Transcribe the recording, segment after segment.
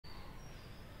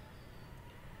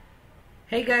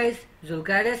Hey guys, Zulk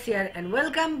here and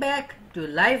welcome back to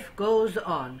Life Goes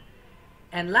On.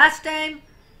 And last time,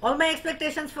 all my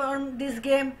expectations from this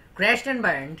game crashed and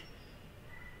burned.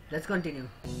 Let's continue.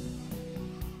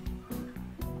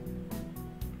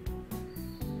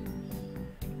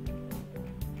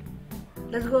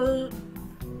 Let's go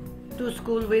to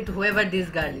school with whoever this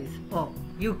girl is. Oh,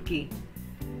 Yuki.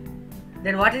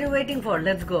 Then what are you waiting for?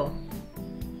 Let's go.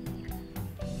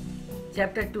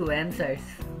 Chapter 2 Answers.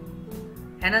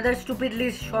 Another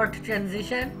stupidly short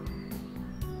transition.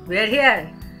 We're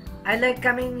here. I like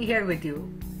coming here with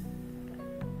you.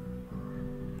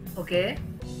 Okay.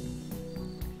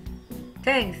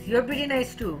 Thanks, you're pretty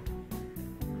nice too.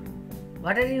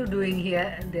 What are you doing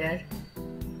here and there?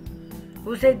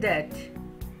 Who said that?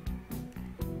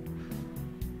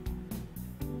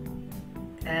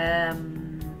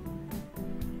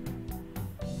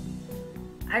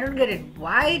 I don't get it.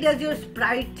 Why does your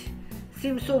sprite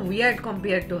seem so weird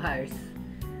compared to hers?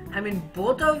 I mean,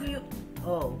 both of you...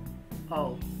 Oh.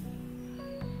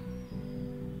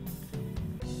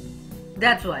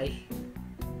 That's why.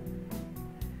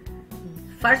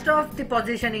 First off, the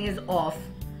positioning is off.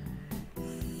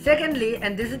 Secondly,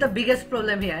 and this is the biggest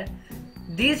problem here,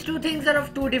 these two things are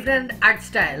of two different art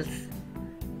styles.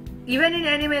 Even in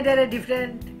anime, there are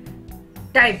different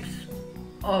types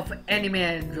of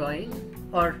anime drawing.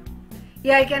 Or,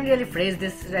 yeah, I can't really phrase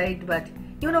this right, but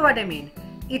you know what I mean.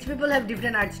 Each people have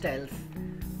different art styles.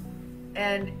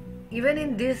 And even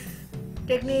in this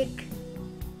technique,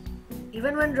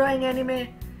 even when drawing anime,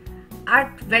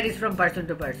 art varies from person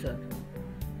to person.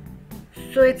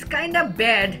 So it's kind of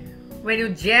bad when you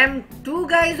jam two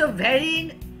guys of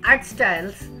varying art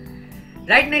styles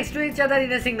right next to each other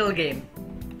in a single game.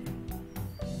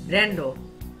 Rando.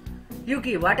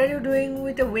 Yuki, what are you doing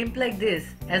with a wimp like this?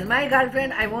 As my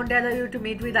girlfriend, I won't allow you to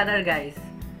meet with other guys.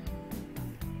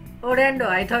 Oh Rando,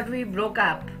 I thought we broke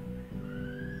up.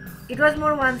 It was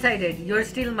more one-sided. You're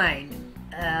still mine.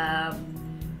 As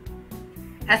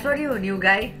for you, new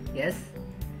guy, yes.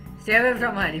 Stay away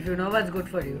from her if you know what's good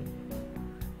for you.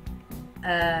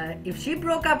 If she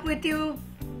broke up with you,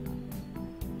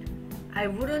 I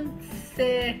wouldn't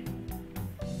say...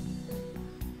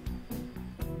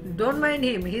 Don't mind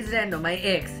him, he's Rando, my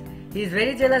ex. He's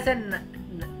very jealous and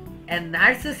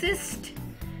narcissist.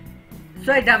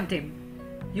 So I dumped him.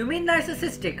 You mean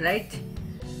narcissistic, right?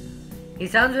 He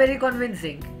sounds very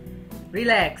convincing.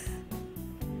 Relax.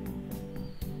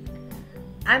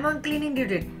 I'm on cleaning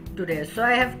duty today, so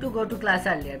I have to go to class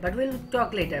earlier. But we'll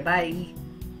talk later, bye.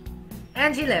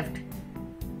 And she left.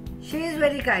 She is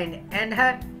very kind and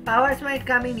her powers might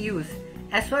come in use.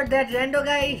 As for that Rando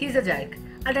guy, he's a jerk.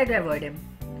 I'll try to avoid him.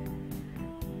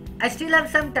 I still have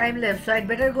some time left, so I'd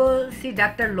better go see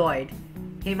Dr. Lloyd.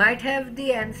 He might have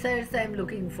the answers I'm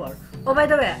looking for. Oh, by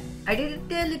the way, I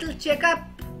did a little checkup.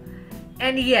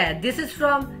 And yeah, this is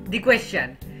from The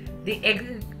Question.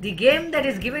 The game that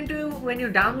is given to you when you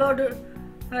download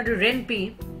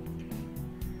RenP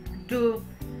to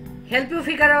help you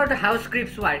figure out how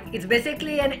scripts work. It's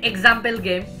basically an example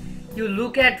game you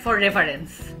look at for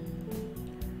reference.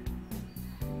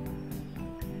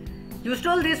 You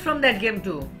stole this from that game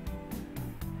too.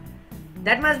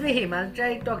 That must be him. I'll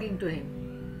try talking to him.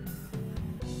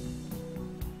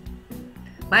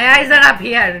 My eyes are up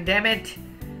here, damn it.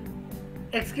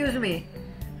 Excuse me.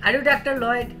 Are you Dr.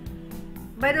 Lloyd?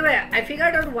 By the way, I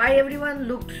figured out why everyone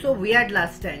looked so weird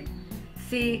last time.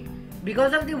 See,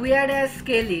 because of the weird ass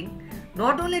scaling,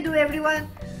 not only do everyone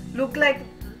look like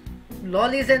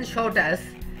lollies and shotas,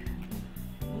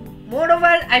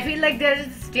 moreover, I feel like they're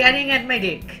staring at my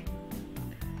dick.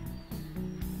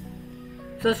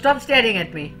 So stop staring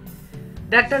at me.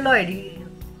 Dr. Lloyd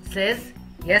says,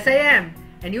 yes I am.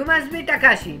 And you must be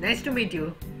Takashi. Nice to meet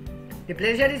you. The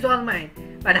pleasure is all mine.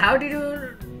 But how did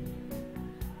you...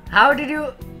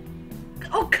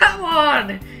 Oh come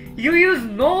on! You use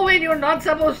no when you're not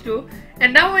supposed to.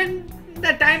 And now when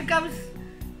the time comes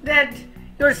that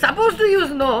you're supposed to use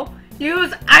no, you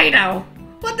use I now.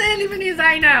 What the hell even is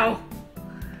I now?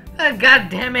 Oh, God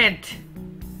damn it.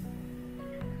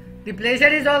 The pleasure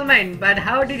is all mine, but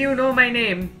how did you know my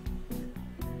name?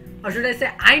 Or should I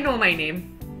say, I know my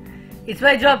name. It's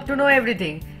my job to know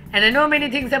everything, and I know many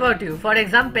things about you. For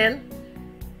example,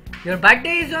 your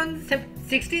birthday is on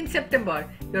 16th September,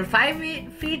 you're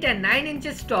 5 feet and 9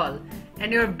 inches tall,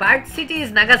 and your birth city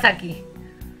is Nagasaki.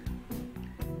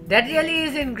 That really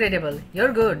is incredible.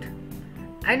 You're good.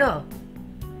 I know.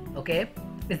 Okay,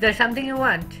 is there something you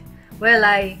want? Well,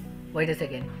 wait a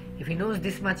second. If he knows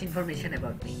this much information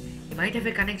about me, he might have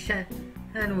a connection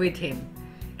with him.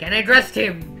 Can I trust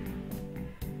him?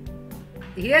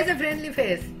 He has a friendly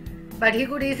face, but he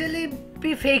could easily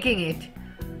be faking it.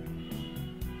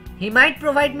 He might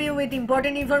provide me with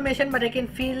important information, but I can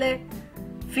feel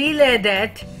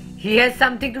that he has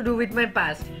something to do with my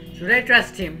past. Should I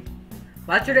trust him?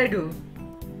 What should I do?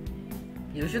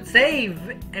 You should save.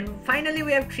 And finally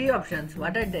we have 3 options.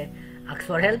 What are they? Ask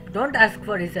for help. Don't ask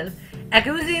for yourself.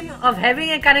 Accuse him of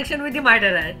having a connection with the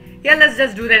murderer. Yeah, let's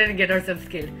just do that and get ourselves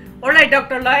killed. Alright,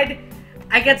 Dr. Lloyd.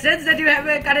 I can sense that you have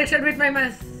a connection with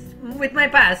my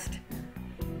past.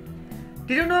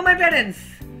 Did you know my parents?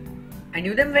 I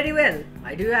knew them very well.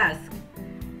 Why do you ask?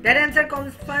 That answer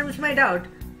confirms my doubt.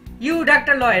 You,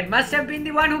 Dr. Lloyd, must have been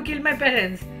the one who killed my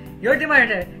parents. You're the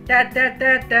murderer.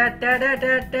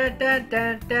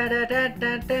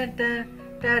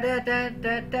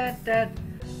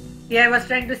 Yeah, I was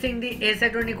trying to sing the Ace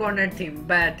Attorney Corner theme,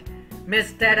 but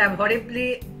messed that up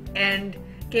horribly and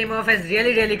came off as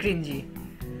really cringy.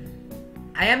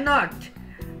 I am not.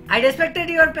 I respected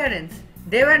your parents.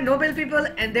 They were noble people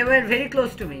and they were very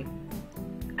close to me.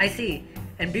 I see.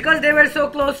 And because they were so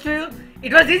close to you,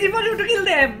 it was easy for you to kill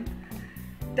them.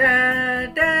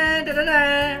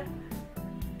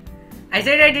 I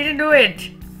said I didn't do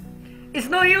it. It's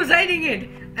no use hiding it.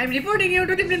 I'm reporting you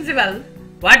to the principal.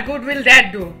 What good will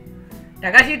that do?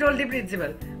 Takashi told the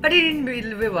principal, but he didn't be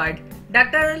rewarded.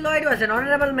 Dr. Lloyd was an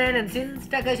honorable man, and since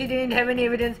Takashi didn't have any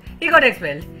evidence, he got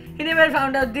expelled. He never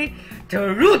found out the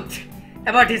truth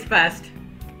about his past.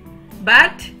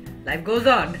 But life goes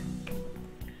on.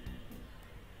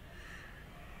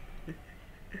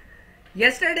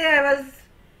 Yesterday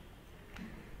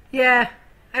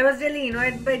I was really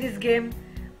annoyed by this game,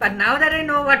 but now that I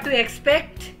know what to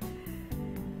expect,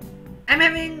 I'm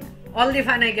having all the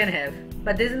fun I can have.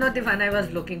 But this is not the fun I was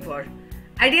looking for.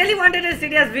 I really wanted a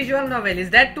serious visual novel. Is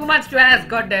that too much to ask?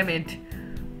 God damn it.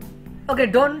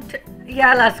 Okay,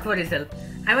 I'll ask for yourself.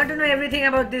 I want to know everything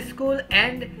about this school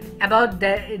and about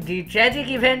the tragic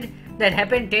event that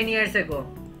happened 10 years ago.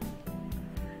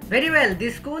 Very well,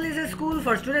 this school is a school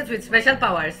for students with special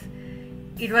powers.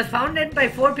 It was founded by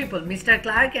 4 people, Mr.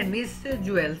 Clark and Miss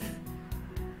Jewels,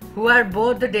 who are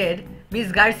both dead,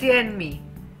 Miss Garcia and me.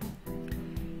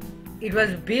 It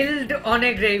was built on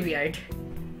a graveyard.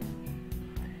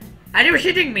 Are you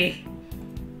shitting me?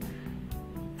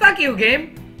 Fuck you,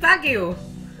 game. Fuck you.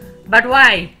 But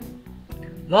why?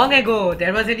 Long ago,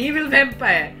 there was an evil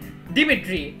vampire,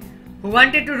 Dimitri, who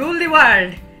wanted to rule the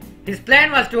world. His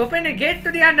plan was to open a gate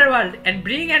to the underworld and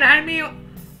bring an army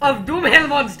of doom hell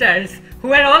monsters who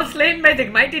were all slain by the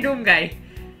mighty Doom guy.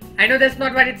 I know that's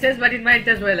not what it says, but it might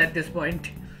as well at this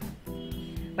point.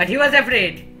 But he was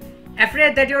afraid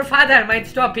that your father might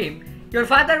stop him. Your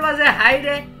father was a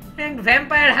high-rank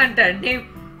vampire hunter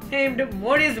named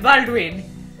Maurice Baldwin.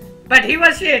 But he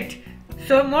was shit,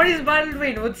 so Maurice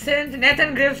Baldwin would send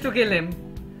Nathan Graves to kill him.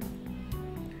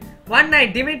 One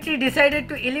night, Dimitri decided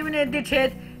to eliminate the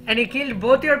threat and he killed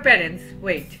both your parents.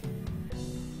 Wait.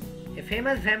 A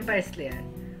famous vampire slayer.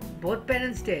 Both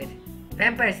parents dead.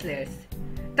 Vampire slayers.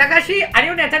 Takashi, are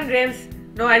you Nathan Graves?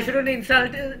 No, I shouldn't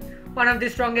insult one of the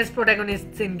strongest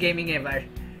protagonists in gaming ever.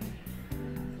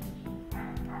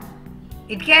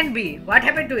 It can be. What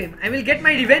happened to him? I will get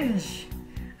my revenge.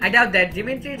 I doubt that.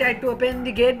 Dimitri tried to open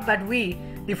the gate, but we,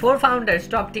 the 4 founders,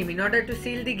 stopped him. In order to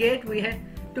seal the gate, we had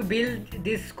to build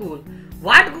this school.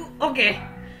 What? Okay.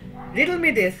 Riddle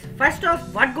me this. First off,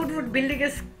 what good would building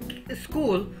a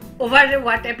school over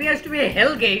what appears to be a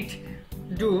hell gate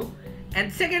do?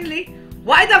 And secondly,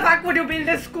 why the fuck would you build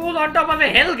a school on top of a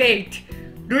hell gate?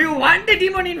 Do you want a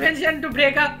demon invention to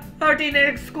break out in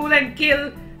a school and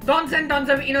kill tons and tons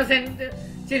of innocent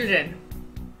children?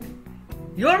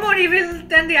 You're more evil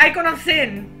than the icon of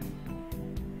sin.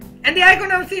 And the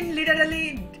icon of sin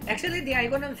literally... Actually, the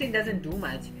icon of sin doesn't do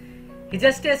much. He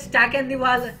just stays stuck in the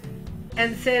wall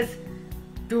and says,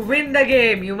 "To win the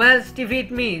game, you must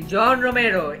defeat me, John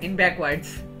Romero," in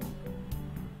backwards.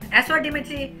 As for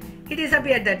Dimitri, he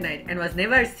disappeared that night and was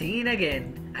never seen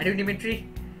again. Are you Dimitri?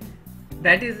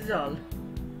 That is all.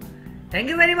 Thank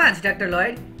you very much, Dr.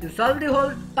 Lloyd. You solved the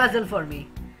whole puzzle for me.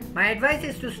 My advice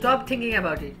is to stop thinking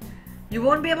about it. You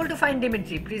won't be able to find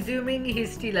Dimitri, presuming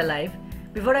he's still alive.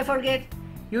 Before I forget,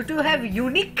 you two have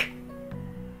unique.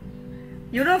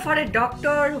 You know, for a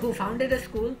doctor who founded a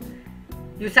school,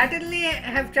 you certainly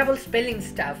have trouble spelling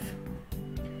stuff.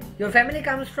 Your family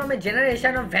comes from a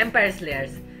generation of vampire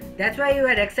slayers. That's why you were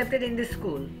accepted in this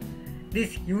school.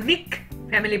 This unique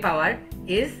family power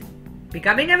is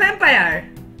becoming a vampire.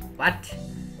 What?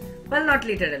 Well, not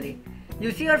literally.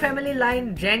 You see, your family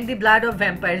line drank the blood of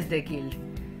vampires they killed.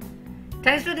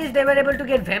 Thanks to this, they were able to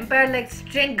get vampire-like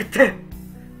strength.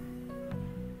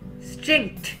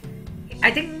 Strength. I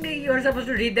think you're supposed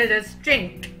to read that as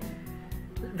strength.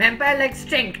 vampire like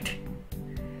strength.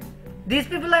 These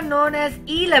people are known as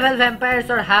E-level vampires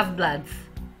or half-bloods.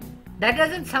 That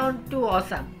doesn't sound too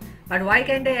awesome, but why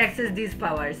can't I access these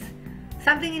powers?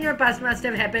 Something in your past must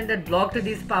have happened that blocked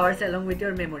these powers along with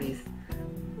your memories.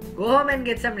 Go home and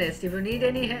get some rest. If you need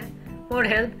any more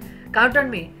help, count on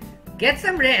me. Get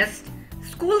some rest?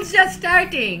 School's just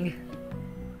starting.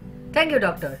 Thank you,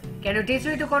 doctor. Can you teach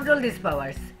me to control these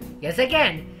powers? Yes, I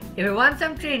can. If you want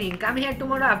some training, come here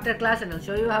tomorrow after class and I'll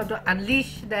show you how to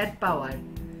unleash that power.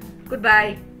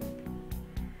 Goodbye.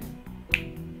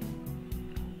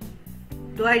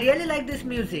 So I really like this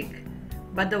music,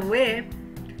 but the way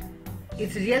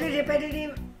it's really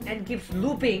repetitive and keeps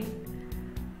looping.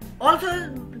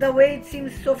 Also, the way it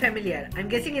seems so familiar. I'm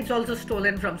guessing it's also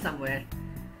stolen from somewhere.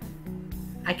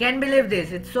 I can't believe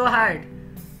this. It's so hard.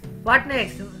 What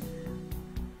next?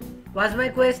 Was my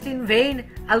quest in vain?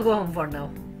 I'll go home for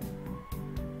now.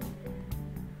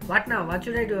 What now? What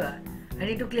should I do? I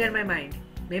need to clear my mind.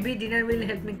 Maybe dinner will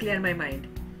help me clear my mind.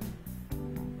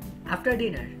 After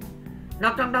dinner.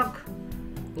 Knock, knock, knock.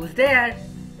 Who's there?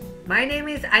 My name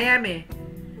is Ayame.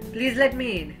 Please let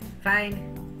me in.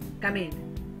 Fine. Come in.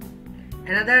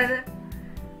 Another...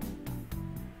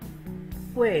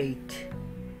 Wait.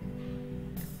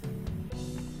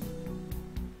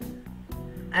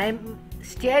 I'm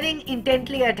staring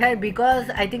intently at her because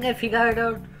I think I figured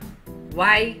out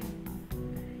why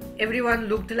everyone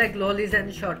looked like lolis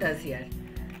and shortas here.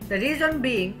 The reason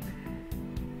being,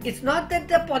 it's not that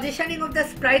the positioning of the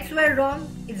sprites were wrong,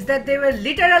 it's that they were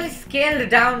literally scaled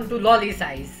down to lolly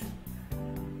size.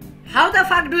 How the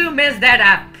fuck do you mess that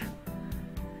up?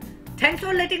 Thanks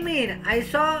for letting me in. I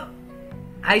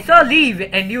saw Leave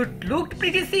and you looked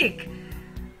pretty sick.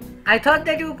 I thought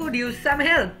that you could use some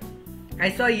help. I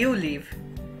saw you leave.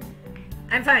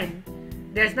 I'm fine.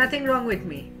 There's nothing wrong with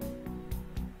me.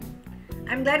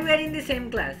 I'm glad we are in the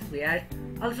same class. We are.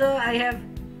 Also,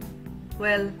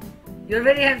 well, you're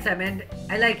very handsome and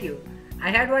I like you.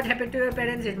 I heard what happened to your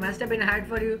parents. It must have been hard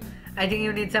for you. I think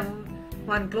you need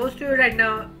someone close to you right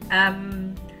now.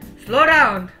 Slow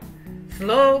down.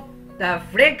 Slow the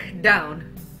frick down.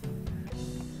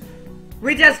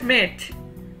 We just met.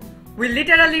 We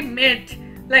literally met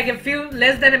like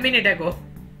less than a minute ago.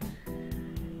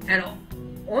 And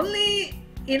only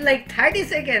in like 30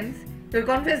 seconds, you're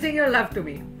confessing your love to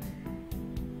me.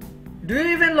 Do you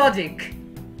even logic?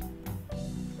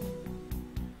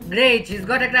 Great, she's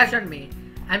got a crush on me.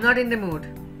 I'm not in the mood.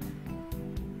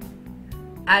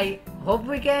 I hope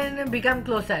we can become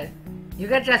closer. You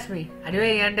can trust me. Are you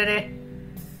a yandere?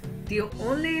 The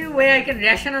only way I can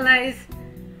rationalize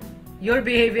your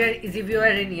behavior is if you are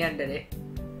in yandere.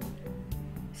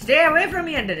 Stay away from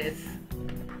yanderes.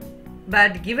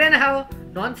 But given how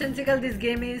nonsensical this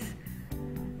game is,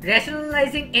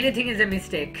 rationalizing anything is a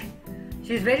mistake.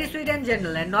 She's very sweet and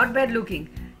gentle and not bad looking.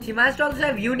 She must also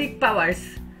have unique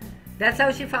powers. That's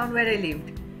how she found where I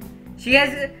lived. She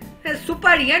has super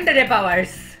yandere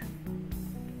powers.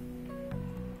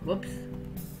 Whoops.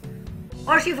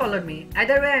 Or she followed me.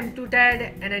 Either way, I'm too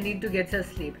tired and I need to get some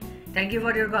sleep. Thank you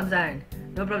for your concern.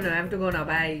 No problem, I have to go now.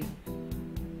 Bye.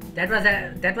 That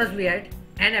was weird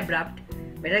and abrupt.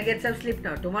 Better get some sleep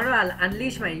now. Tomorrow I'll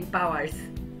unleash my powers.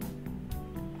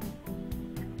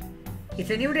 It's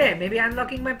a new day. Maybe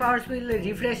unlocking my powers will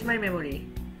refresh my memory.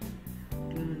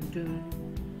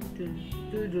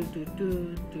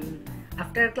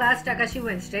 After class, Takashi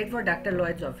went straight for Dr.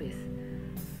 Lloyd's office.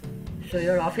 So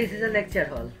your office is a lecture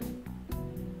hall.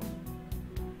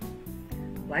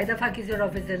 Why the fuck is your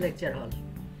office a lecture hall?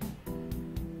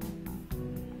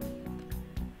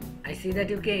 I see that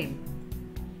you came.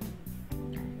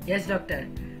 Yes, doctor.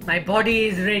 My body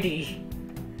is ready.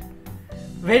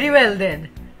 Very well then.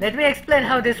 Let me explain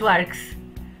how this works.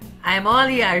 I am all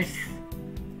ears.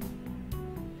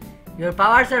 Your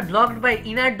powers are blocked by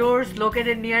inner doors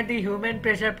located near the human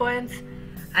pressure points.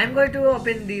 I am going to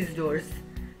open these doors.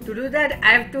 To do that,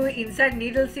 I have to insert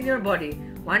needles in your body.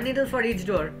 One needle for each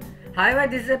door. However,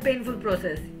 this is a painful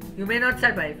process. You may not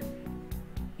survive.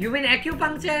 You mean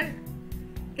acupuncture?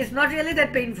 It's not really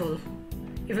that painful.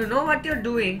 If you know what you're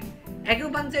doing,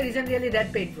 acupuncture isn't really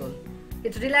that painful.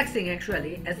 It's relaxing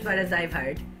actually, as far as I've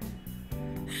heard.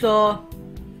 So,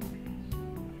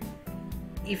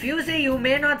 if you say you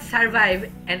may not survive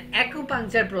an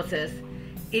acupuncture process,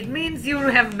 it means you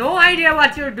have no idea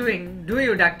what you're doing, do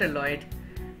you, Dr. Lloyd?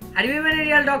 Are you even a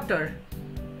real doctor?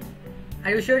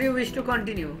 Are you sure you wish to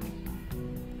continue?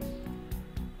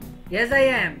 Yes, I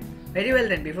am. Very well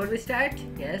then, before we start,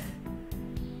 yes.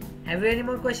 Have you any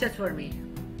more questions for me?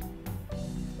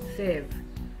 Save.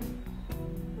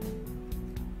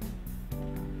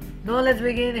 No, let's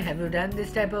begin. Have you done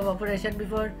this type of operation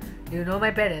before? Do you know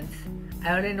my parents?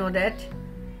 I already know that.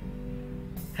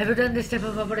 Have you done this type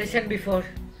of operation before?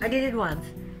 I did it once,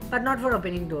 but not for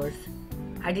opening doors.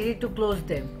 I did it to close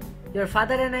them. Your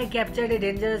father and I captured a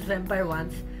dangerous vampire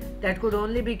once that could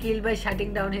only be killed by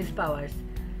shutting down his powers.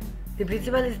 The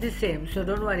principle is the same, so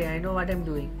don't worry, I know what I'm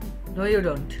doing. No, you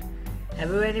don't.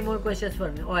 Have you any more questions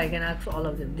for me? Oh, I can ask all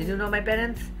of them. Did you know my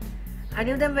parents? I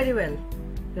knew them very well.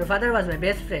 Your father was my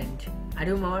best friend. Are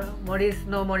you Maurice?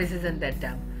 No, Maurice isn't that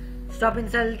term. Stop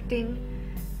insulting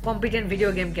competent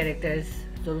video game characters.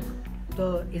 So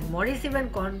is Maurice even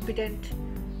competent?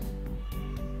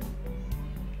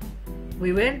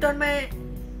 We went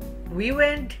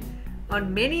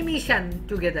on many missions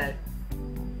together.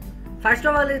 First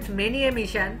of all, it's many a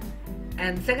mission,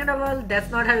 and second of all, that's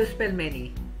not how you spell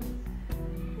many.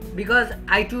 Because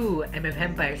I too am a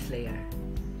vampire slayer.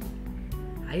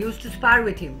 I used to spar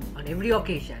with him on every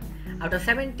occasion. Out of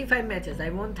 75 matches, I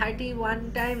won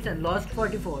 31 times and lost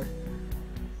 44.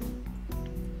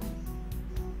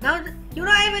 Now, you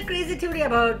know I have a crazy theory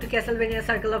about Castlevania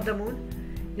Circle of the Moon.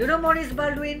 You know Maurice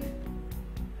Baldwin?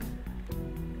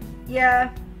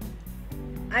 Yeah,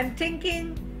 I'm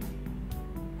thinking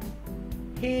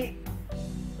he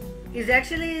is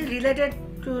actually related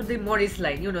to the Maurice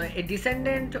line, you know, a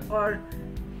descendant or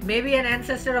maybe an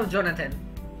ancestor of Jonathan.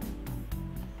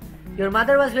 Your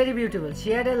mother was very beautiful.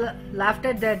 She had a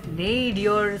laughter that made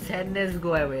your sadness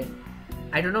go away.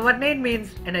 I don't know what made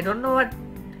means, and I don't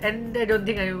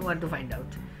think I want to find out.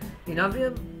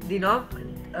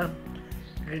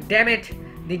 Damn it,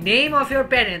 the name of your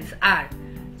parents are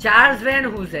Charles Van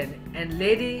Hoosen and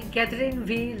Lady Catherine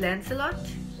V. Lancelot.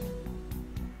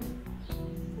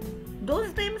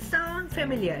 Those names sound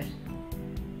familiar.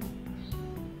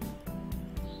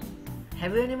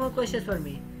 Have you any more questions for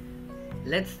me?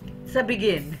 Let's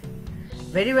begin.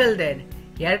 Very well then.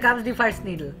 Here comes the first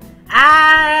needle.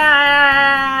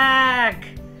 Ack!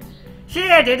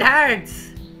 Shit, it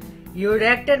hurts! You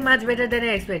reacted much better than I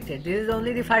expected. This is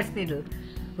only the first needle.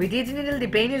 With each needle, the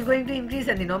pain is going to increase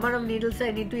and the number of needles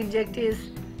I need to inject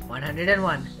is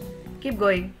 101. Keep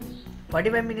going.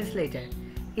 45 minutes later.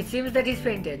 It seems that he's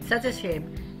fainted. Such a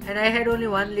shame. And I had only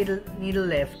one little needle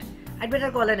left. I'd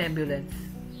better call an ambulance.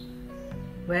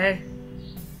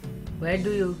 Where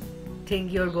do you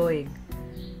think you're going?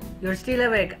 You're still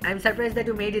awake. I'm surprised that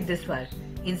you made it this far.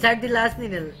 Insert the last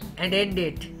needle and end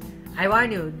it. I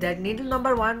warn you that needle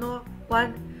number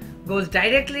 101 goes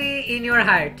directly in your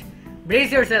heart.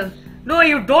 Brace yourself. No,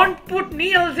 you don't put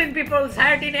needles in people's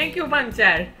heart in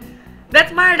acupuncture.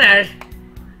 That's murder.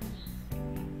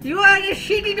 You are a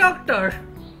shitty doctor.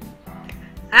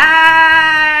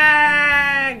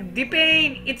 Ah, the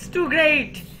pain, it's too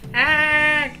great.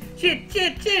 Ah, shit.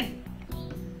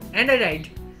 And I died.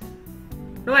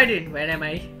 No, I didn't. Where am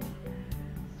I?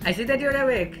 I see that you're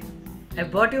awake. I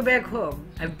brought you back home.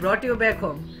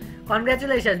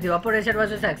 Congratulations, the operation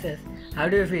was a success. How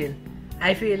do you feel?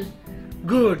 I feel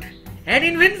good and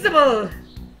invincible.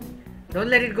 Don't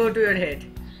let it go to your head.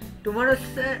 Tomorrow's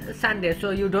Sunday,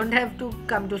 so you don't have to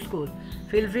come to school.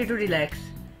 Feel free to relax.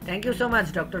 Thank you so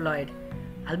much, Dr. Lloyd.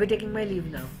 I'll be taking my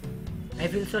leave now. I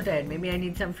feel so tired. Maybe I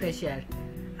need some fresh air.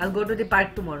 I'll go to the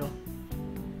park tomorrow.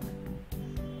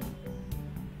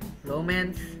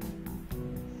 Romance.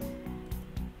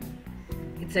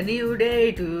 It's a new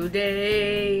day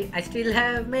today. I still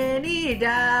have many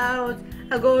doubts.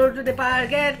 I'll go to the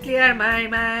park and clear my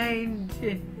mind.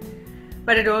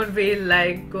 But I don't feel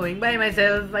like going by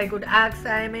myself. I could ask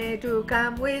Saime to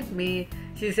come with me.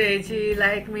 She said she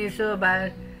liked me so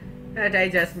bad that I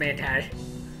just met her.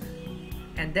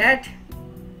 And that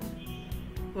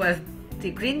was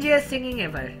the cringiest singing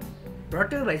ever.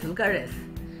 Brought to you by Zulk.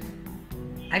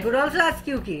 I could also ask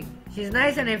Yuki. She's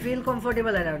nice and I feel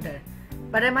comfortable around her.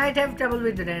 But I might have trouble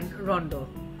with Rondo.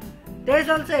 There's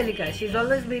also Elika. She's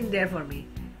always been there for me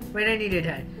when I needed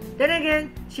her. Then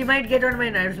again, she might get on my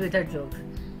nerves with her jokes.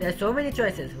 There are so many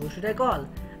choices. Who should I call?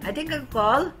 I think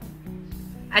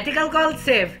I'll call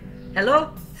Save.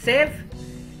 Hello? Save?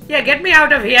 Yeah, get me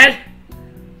out of here.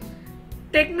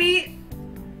 Take me.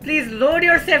 Please load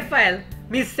your save file,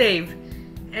 Miss Save.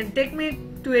 And take me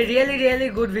to a really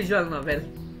good visual novel.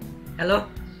 Hello?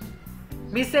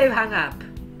 Miss Save hung up.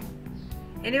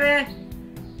 Anyway,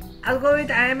 I'll go with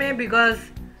Ayame because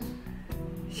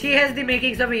she has the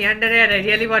makings of a yandere and I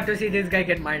really want to see this guy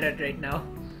get murdered right now.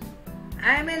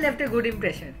 Ayame left a good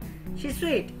impression. She's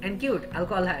sweet and cute. I'll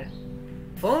call her.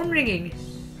 Phone ringing.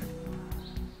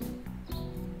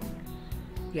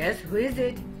 Yes, who is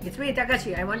it? It's me,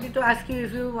 Takashi. I wanted to ask you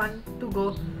if you want to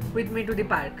go with me to the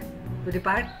park. To the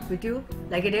park? With you?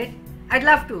 Like a date? I'd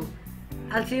love to.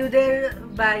 I'll see you there.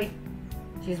 Bye.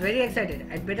 She's very excited.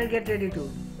 I'd better get ready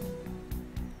too.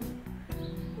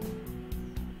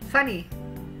 Funny,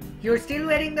 you're still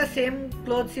wearing the same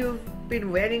clothes you've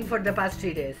been wearing for the past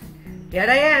 3 days. Here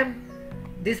I am.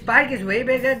 This park is way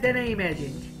bigger than I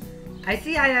imagined. I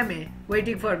see Ayame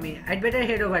waiting for me. I'd better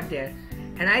head over there.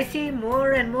 And I see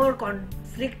more and more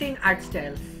conflicting art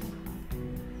styles.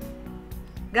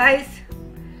 Guys,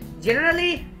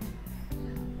 generally,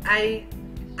 I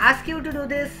ask you to do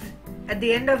this at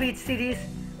the end of each series,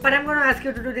 but I'm gonna ask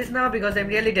you to do this now because I'm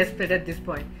really desperate at this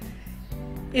point.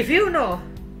 If you know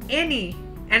any,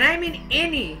 and I mean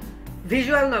any,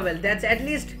 visual novel that's at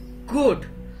least good,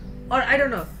 or I don't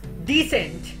know,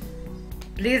 decent,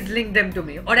 please link them to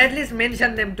me, or at least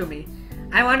mention them to me.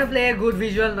 I want to play a good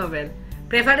visual novel,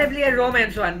 preferably a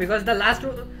romance one, because the last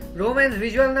romance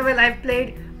visual novel I've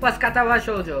played was Katawa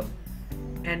Shoujo,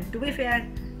 and to be fair,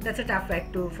 that's a tough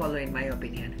act to follow in my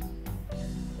opinion.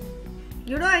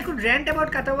 You know, I could rant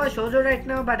about Katawa Shoujo right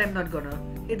now, but I'm not gonna.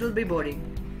 It will be boring.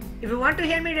 If you want to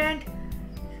hear me rant,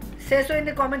 say so in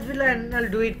the comments below and I'll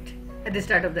do it at the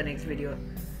start of the next video.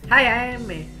 Hi,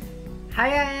 Ayame. Hi,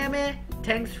 Ayame.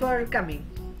 Thanks for coming.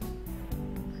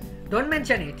 Don't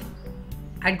mention it.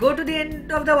 I'd go to the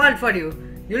end of the world for you.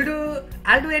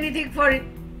 I'll do anything for it.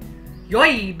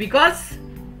 Yoi, because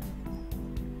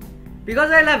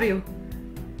I love you.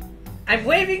 I'm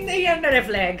waving the yandere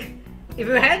flag. If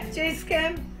you had chase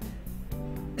cam,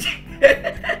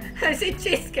 I said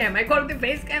chase cam. I called the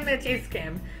face cam a chase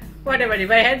cam. Whatever.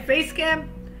 If I had face cam,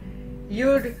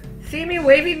 you'd see me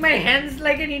waving my hands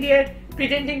like an idiot,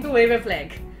 pretending to wave a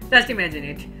flag. Just imagine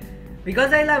it.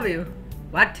 Because I love you.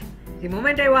 What? The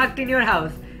moment I walked in your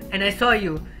house and I saw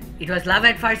you, it was love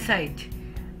at first sight.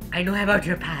 I know about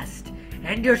your past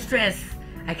and your stress.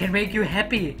 I can make you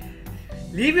happy.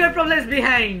 Leave your problems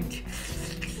behind.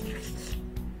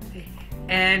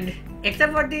 And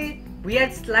except for the weird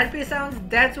slurpy sounds,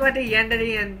 that's what a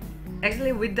yandere, and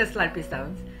actually with the slurpy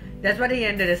sounds, that's what a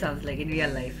yandere sounds like in real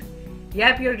life.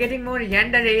 Yep, you're getting more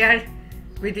yandere here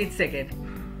with each second.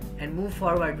 And move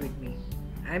forward with me.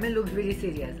 Ayame looks very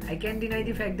serious. I can't deny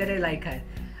the fact that I like her.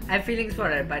 I have feelings for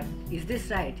her, but is this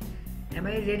right? Am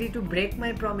I ready to break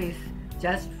my promise?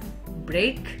 Just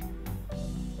break?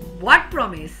 What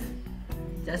promise?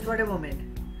 Just for a moment.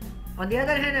 On the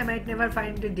other hand, I might never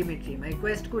find Dimitri. My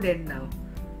quest could end now.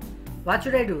 What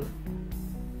should I do?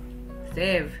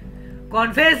 Save.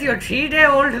 Confess your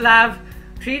 3-day-old love.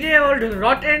 3-day-old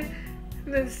rotten,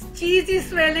 cheesy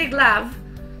smelling love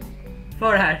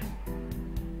for her.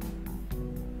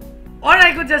 Or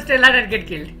I could just tell her and get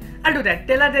killed. I'll do that.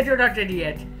 Tell her that you're not ready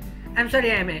yet. I'm sorry,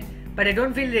 Ayame, but I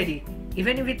don't feel ready.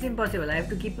 Even if it's impossible, I have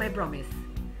to keep my promise.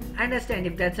 I understand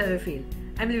if that's how you feel.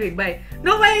 I'm leaving. Bye.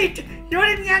 No, wait! You're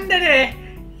in yandere!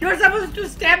 You're supposed to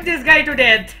stab this guy to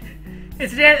death.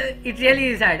 It really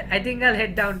is hard. I think I'll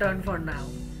head downtown for now.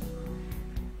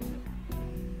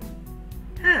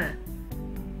 Huh.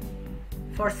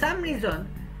 For some reason,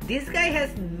 this guy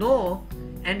has no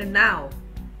and now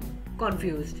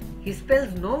confused. He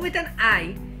spells no with an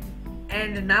I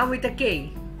and now with a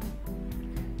K.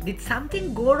 Did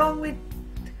something go wrong with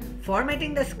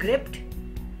formatting the script?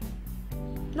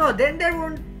 No, then there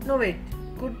won't. No, wait.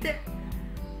 Could they?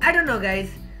 I don't know, guys.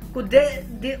 Could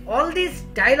all these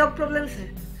dialogue problems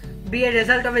be a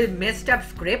result of a messed up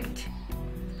script?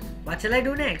 What shall I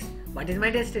do next? What is my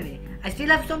destiny? I still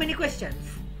have so many questions.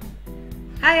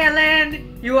 Hi,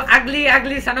 Alan. You ugly,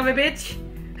 ugly son of a bitch.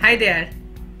 Hi there.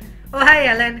 Oh, hi,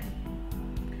 Alan.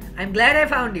 I'm glad I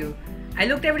found you. I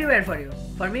looked everywhere for you.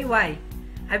 For me, why?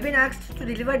 I've been asked to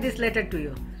deliver this letter to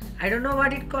you. I don't know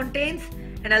what it contains,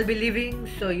 and I'll be leaving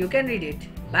so you can read it.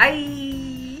 Bye!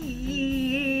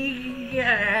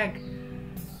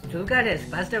 Zulk has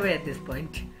passed away at this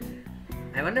point.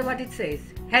 I wonder what it says.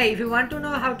 Hey, if you want to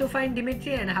know how to find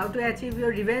Dimitri and how to achieve your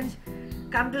revenge,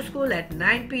 come to school at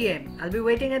 9 PM. I'll be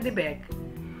waiting at the back.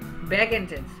 Back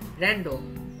entrance. Rando.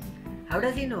 How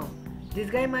does he know? This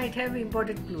guy might have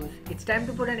important clues. It's time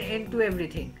to put an end to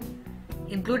everything.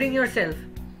 Including yourself.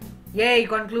 Yay,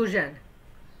 conclusion.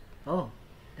 Oh,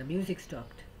 the music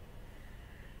stopped.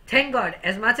 Thank God,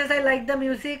 as much as I like the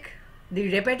music, the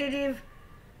repetitive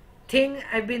thing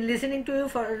I've been listening to you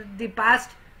for the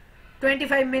past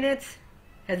 25 minutes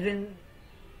has been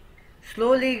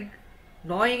slowly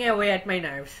gnawing away at my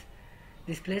nerves.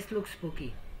 This place looks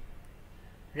spooky.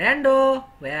 Rando,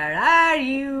 where are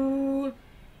you?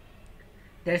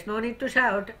 There's no need to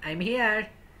shout. I'm here.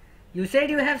 You said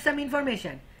you have some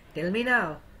information. Tell me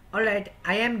now. Alright,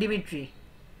 I am Dimitri.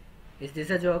 Is this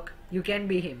a joke? You can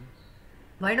be him.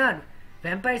 Why not?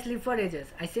 Vampires live for ages.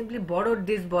 I simply borrowed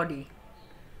this body.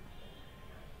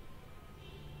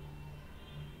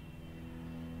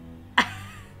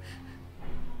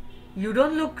 You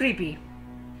don't look creepy.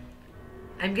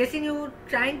 I'm guessing you were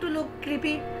trying to look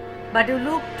creepy, but you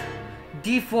looked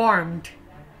deformed.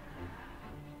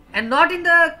 And not in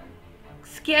the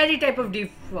scary type of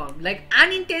deformed, like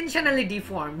unintentionally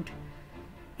deformed.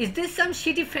 Is this some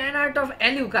shitty fan art of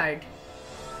Alucard?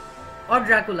 Or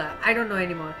Dracula? I don't know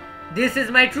anymore. This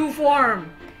is my true form!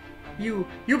 You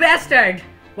bastard!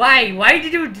 Why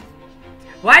did you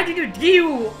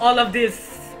do all of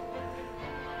this?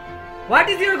 What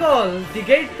is your goal? The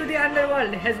gate to the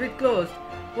underworld has been closed.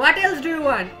 What else do you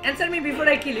want? Answer me before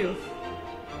I kill you.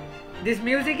 This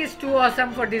music is too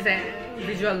awesome for this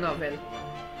visual novel.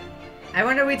 I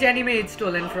wonder which anime it's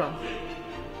stolen from.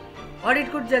 Or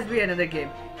it could just be another game.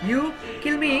 You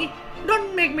kill me?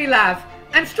 Don't make me laugh.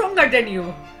 I'm stronger than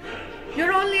you.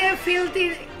 You're only a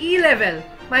filthy E level.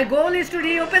 My goal is to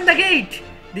reopen the gate.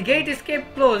 The gate is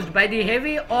kept closed by the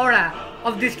heavy aura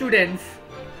of the students.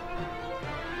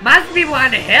 Must be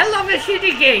one hell of a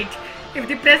shitty gate if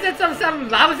the presence of some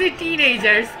lousy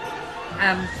teenagers.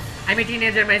 I'm a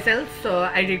teenager myself, so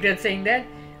I regret saying that.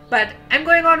 But I'm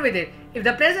going on with it. If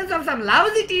the presence of some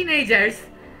lousy teenagers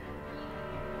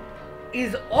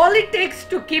is all it takes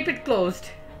to keep it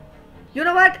closed. You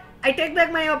know what? I take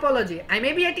back my apology. I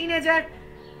may be a teenager,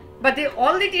 but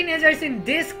all the teenagers in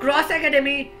this cross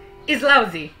academy is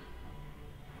lousy.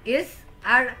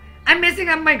 I'm messing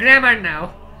up my grammar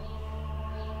now.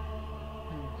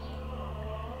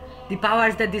 The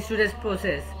powers that the students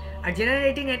possess are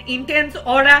generating an intense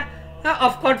aura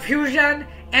of confusion,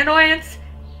 annoyance,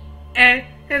 and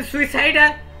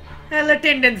suicidal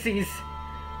tendencies,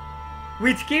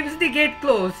 which keeps the gate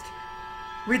closed.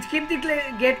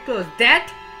 That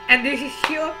and the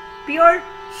pure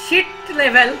shit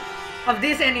level of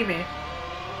this anime.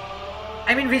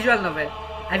 I mean visual novel.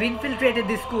 I've infiltrated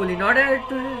the school in order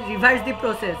to reverse the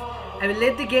process. I will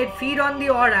let the gate feed on the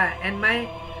aura and my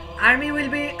army will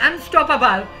be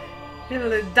unstoppable.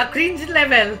 The cringe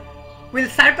level will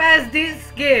surpass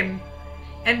this game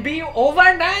and be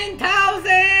over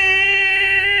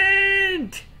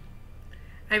 9,000.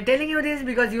 I'm telling you this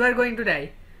because you are going to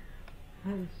die.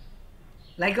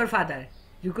 Like your father.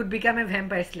 You could become a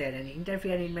vampire slayer and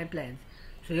interfere in my plans.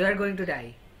 So you are going to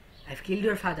die. I've killed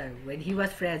your father when he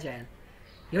was fragile.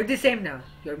 You're the same now.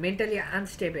 You're mentally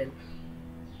unstable.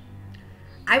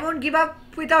 I won't give up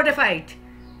without a fight.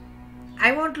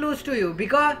 I won't lose to you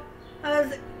because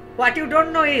what you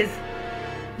don't know is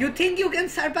you think you can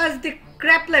surpass the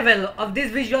crap level of this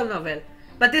visual novel.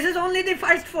 But this is only the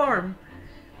first form.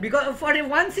 Because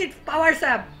once it powers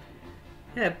up,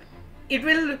 it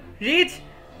will reach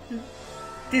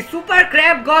the super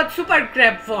crab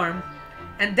form,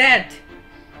 and that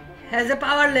has a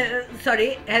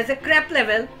has a crap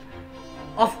level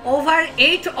of over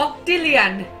 8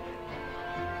 octillion.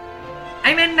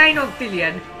 I meant 9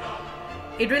 octillion.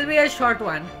 It will be a short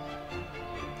one.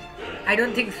 I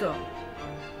don't think so.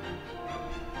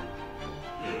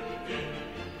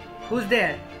 Who's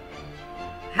there?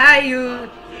 Hi, you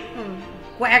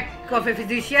quack of a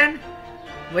physician.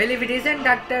 Well, if it isn't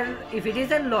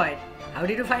Lloyd, how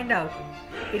did you find out?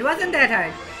 It wasn't that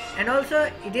hard. And also,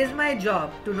 it is my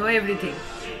job to know everything.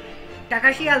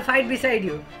 Takashi, I'll fight beside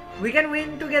you. We can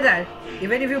win together.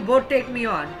 Even if you both take me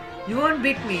on. You won't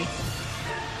beat me.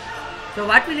 So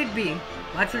what will it be?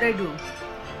 What should I do?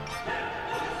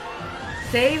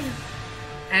 Save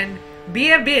and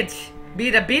be a bitch. Be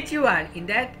the bitch you are. In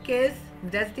that case,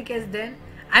 if that's the case, then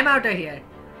I'm out of here.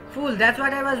 Fool, that's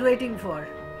what I was waiting for.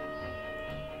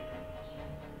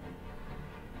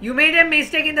 You made a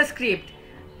mistake in the script.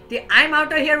 The I'm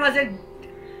out of here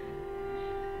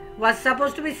was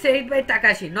supposed to be said by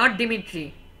Takashi, not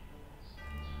Dimitri.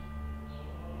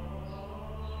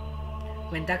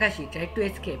 When Takashi tried to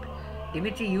escape,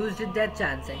 Dimitri used that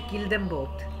chance and killed them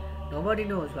both. Nobody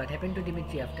knows what happened to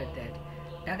Dimitri after that.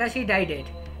 Takashi died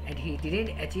and he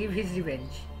didn't achieve his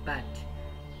revenge. But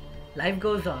life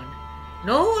goes on.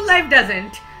 No, life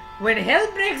doesn't. When hell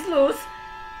breaks loose,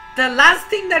 the last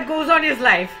thing that goes on is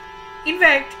life. In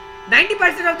fact,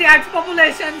 90% of the Earth's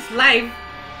population's life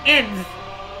ends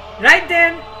right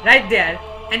then, right there.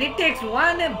 And it takes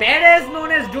one badass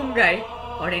known as Doom Guy,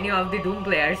 or any of the Doom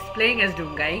players playing as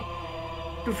Doom Guy,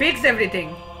 to fix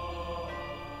everything.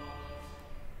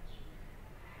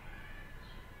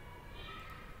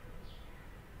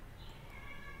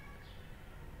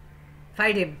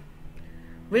 Fight him.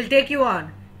 We'll take you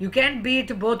on. You can't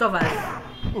beat both of us.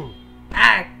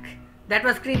 Ack. That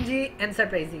was cringy and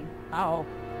surprising. Ow.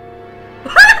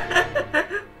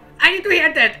 I need to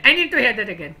hear that. I need to hear that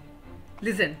again.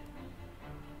 Listen.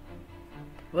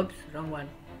 Whoops, wrong one.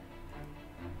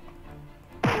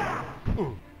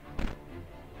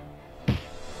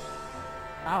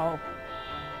 Ow.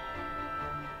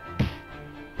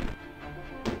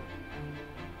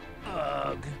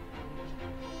 Ugh.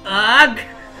 Ugh!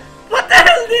 What the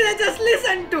hell did I just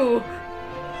listen to?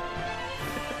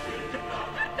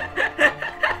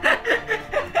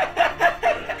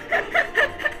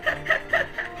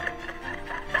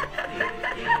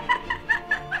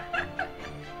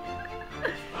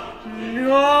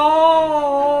 No!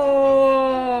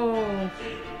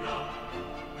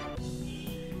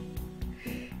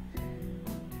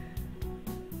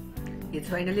 It's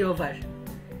finally over.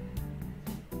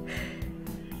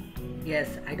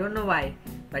 Yes, I don't know why,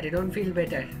 but I don't feel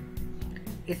better.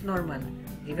 It's normal.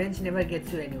 Revenge never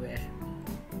gets you anywhere.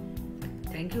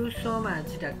 Thank you so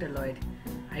much, Dr. Lloyd.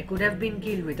 I could have been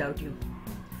killed without you.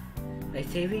 By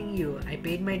saving you, I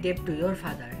paid my debt to your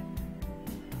father.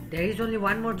 There is only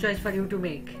one more choice for you to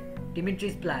make.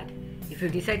 Dimitri's blood. If you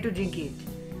decide to drink it,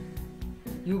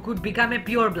 you could become a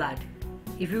pure blood.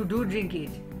 If you do drink it,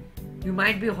 you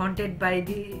might be haunted by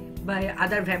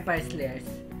other vampire slayers.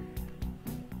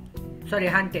 Sorry,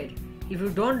 hunted. If you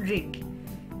don't drink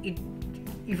it,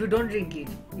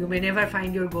 you may never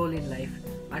find your goal in life.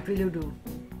 What will you do?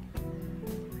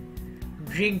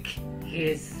 Drink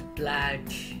his blood.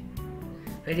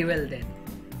 Very well then.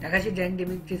 Takashi drank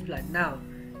Dimitri's blood. Now,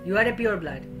 you are a pure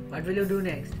blood. What will you do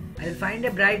next? I will find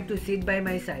a bride to sit by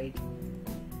my side.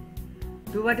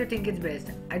 Do what you think is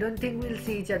best. I don't think we'll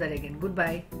see each other again.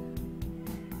 Goodbye.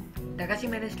 Takashi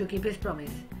managed to keep his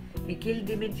promise. He killed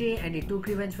Dimitri and he took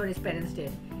revenge for his parents'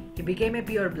 death. He became a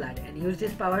pure blood and used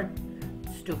his power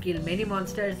to kill many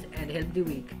monsters and help the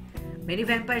weak. Many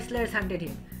vampire slayers hunted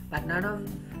him, but none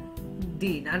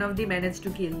of them managed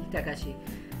to kill Takashi.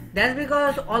 That's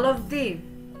because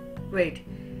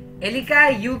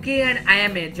Elika, Yuki and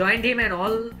Ayame joined him and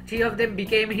all three of them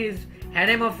became his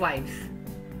harem of wives.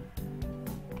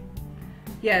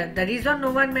 Yeah, the reason no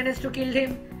one managed to kill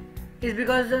him is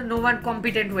because no one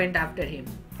competent went after him.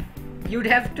 You'd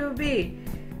have to be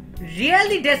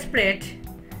really desperate,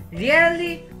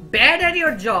 really bad at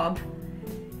your job,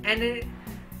 and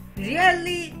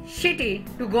really shitty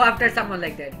to go after someone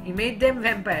like that. He made them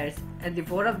vampires and the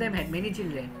four of them had many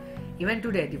children. Even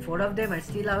today, the four of them are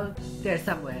still out there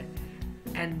somewhere,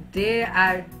 and they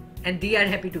are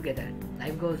happy together.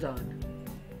 Life goes on.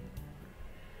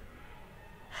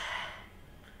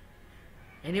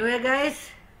 Anyway,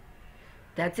 guys,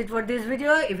 that's it for this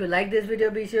video. If you like this video,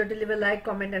 be sure to leave a like,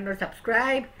 comment, and or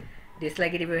subscribe.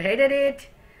 Dislike it if you hated it.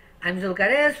 I'm Zulk,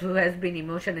 who has been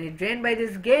emotionally drained by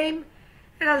this game,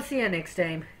 and I'll see you next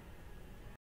time.